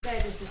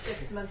Said it's a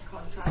 6-month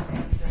contract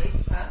anyway.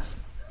 What's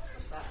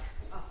that?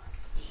 Oh.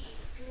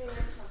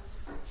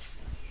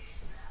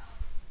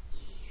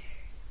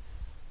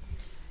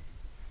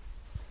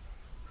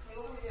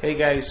 Hey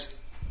guys,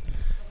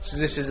 so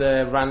this is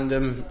a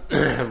random,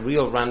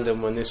 real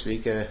random one this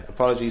week.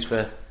 Apologies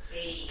for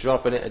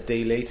dropping it a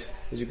day late.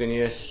 As you can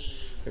hear,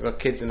 I've got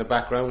kids in the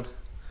background.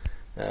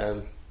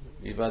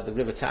 We've had the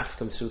river Taff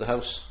come through the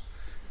house,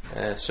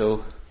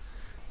 so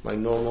my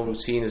normal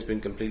routine has been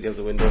completely out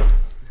the window.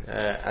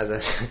 As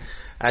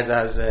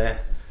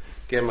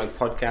getting my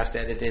podcast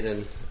edited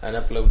and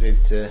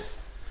uploaded to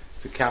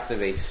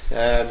Captivate.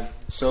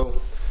 So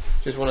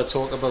just want to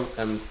talk about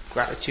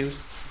gratitude.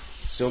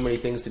 So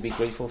many things to be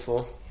grateful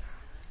for.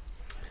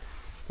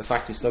 The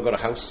fact we've still got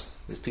a house.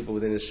 There's people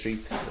within the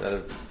street that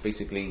have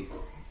basically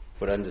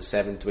put under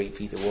 7 to 8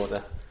 feet of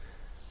water.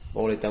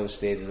 All it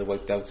downstairs is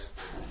wiped out.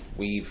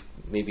 We've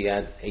maybe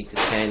had 8 to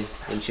 10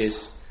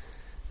 inches,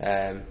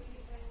 and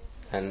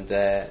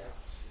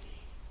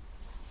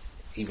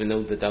even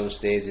though the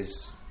downstairs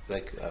is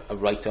like a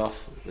write-off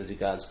with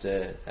regards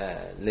to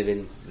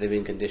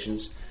living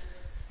conditions,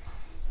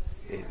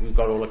 we've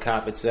got all the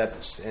carpets up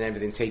and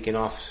everything taken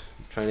off,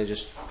 trying to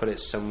just put it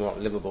somewhat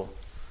livable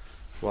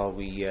while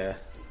we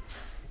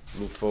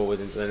move forward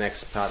into the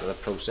next part of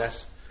the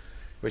process,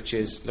 which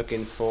is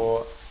looking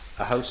for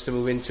a house to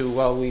move into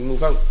while we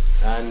move out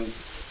and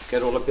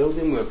get all the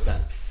building work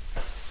done.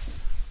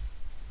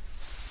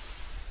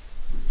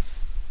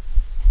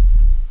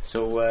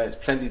 So there's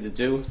plenty to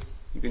do.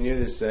 You can hear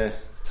there's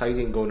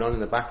tidying going on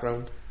in the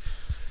background.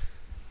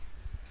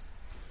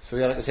 So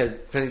yeah, like I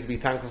said, plenty to be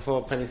thankful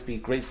for, plenty to be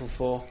grateful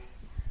for.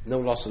 No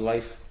loss of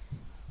life.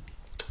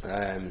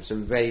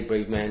 Some very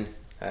brave men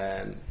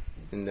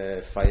in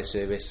the fire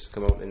service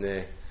come out with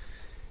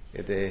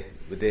their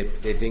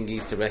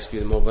dinghies to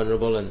rescue the more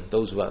vulnerable and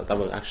those that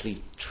were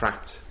actually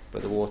trapped by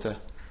the water.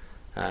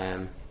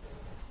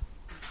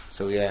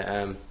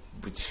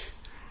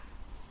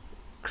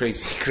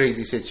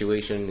 Crazy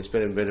situation. It's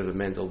been a bit of a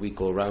mental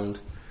week all round.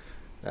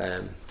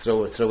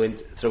 Throw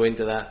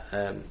into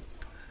that.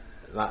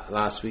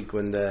 Last week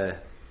when the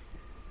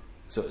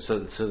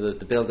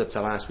build up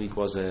to last week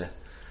was a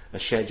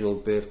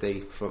scheduled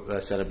birthday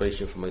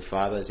celebration for my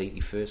father's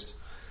 81st,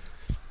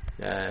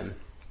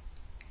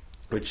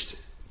 which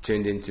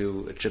turned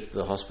into a trip to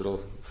the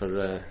hospital for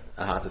a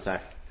heart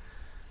attack.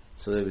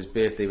 So his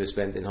birthday was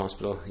spent in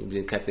hospital. He was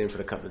kept in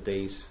for a couple of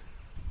days.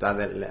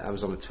 I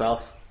was on the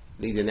 12th,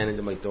 leading then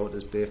into my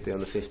daughter's birthday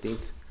on the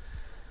 15th.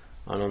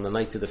 And on the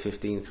night of the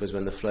 15th was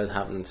when the flood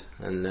happened,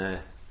 and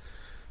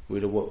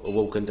we'd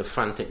awoken to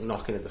frantic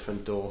knocking at the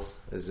front door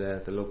as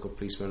the local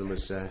policeman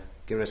was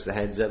giving us the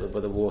heads up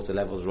about the water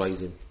levels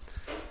rising.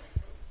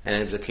 And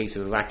it was a case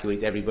of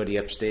evacuate everybody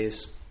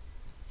upstairs,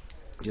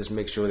 just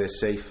make sure they're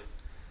safe,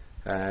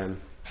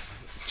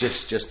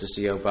 just to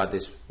see how bad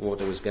this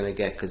water was going to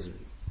get, because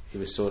it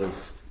was sort of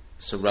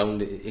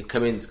surrounded. It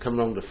come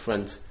round the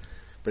front,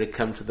 but it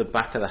come to the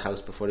back of the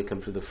house before it come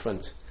through the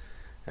front,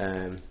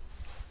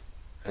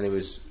 and it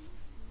was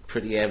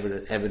pretty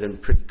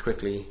evident pretty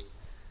quickly.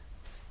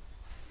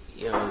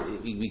 You know,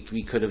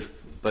 we could have,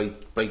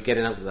 by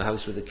getting out of the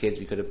house with the kids,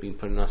 we could have been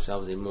putting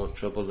ourselves in more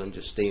trouble than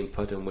just staying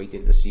put and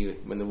waiting to see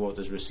when the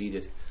water's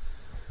receded.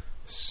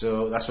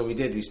 So that's what we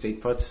did. We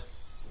stayed put.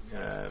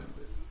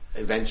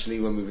 Eventually,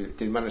 when we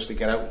did manage to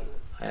get out,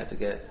 I had to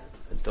get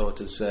a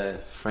daughter's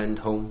friend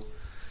home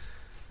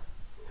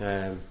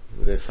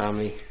with her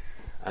family,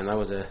 and that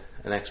was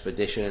an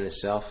expedition in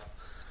itself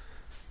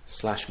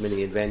 /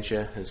 mini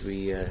adventure as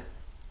we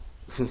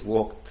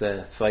walked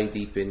thigh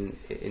deep in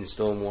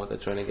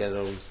stormwater trying to get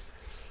home,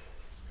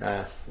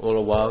 all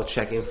the while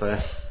checking for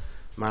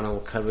manhole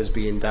covers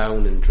being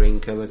down and drain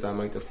covers that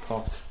might have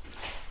popped.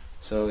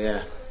 So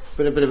yeah,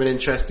 been a bit of an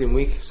interesting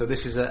week. So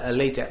this is a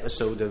late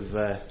episode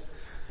of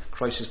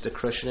Crisis to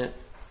Crushing It.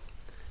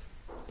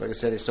 Like I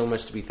said, there's so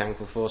much to be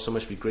thankful for, so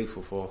much to be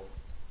grateful for.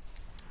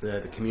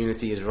 The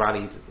community has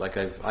rallied like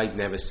I've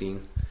never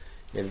seen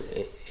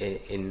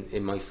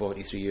in my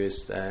 43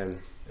 years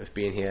of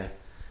being here.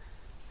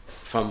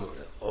 From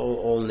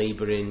all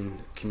neighbouring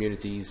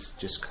communities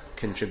just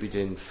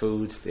contributing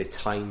food, their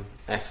time,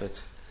 effort,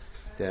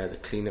 the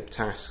clean-up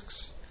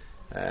tasks,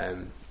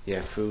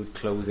 food,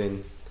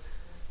 clothing.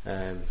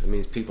 I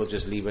mean, people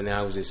just leaving their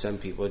houses. Some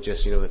people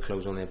just, the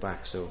clothes on their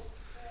back. So,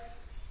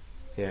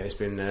 yeah, it's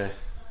been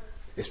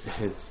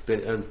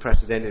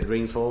unprecedented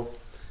rainfall.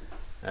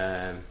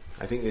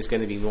 I think there's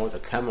going to be more to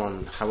come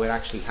on how it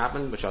actually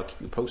happened, which I'll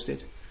keep you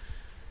posted.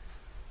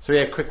 So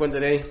yeah, quick one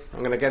today. I'm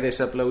going to get this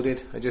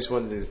uploaded. I just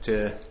wanted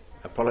to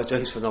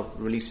apologise for not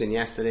releasing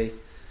yesterday.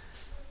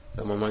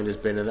 So my mind has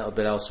been a little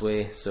bit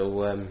elsewhere.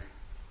 So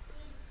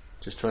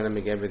just trying to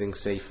make everything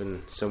safe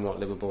and somewhat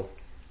livable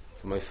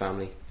for my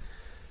family.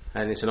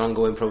 And it's an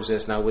ongoing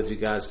process now with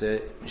regards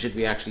to should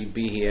we actually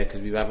be here,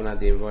 because we haven't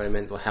had the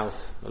environmental health,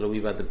 although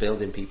we've had the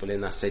building people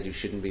in that said you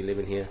shouldn't be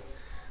living here.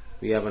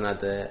 We haven't had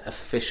the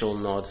official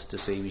nod to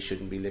say we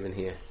shouldn't be living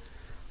here.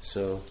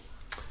 So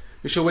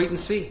we shall wait and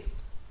see.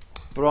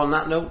 But on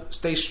that note,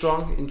 stay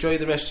strong, enjoy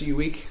the rest of your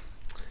week,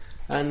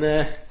 and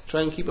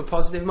try and keep a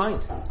positive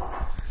mind.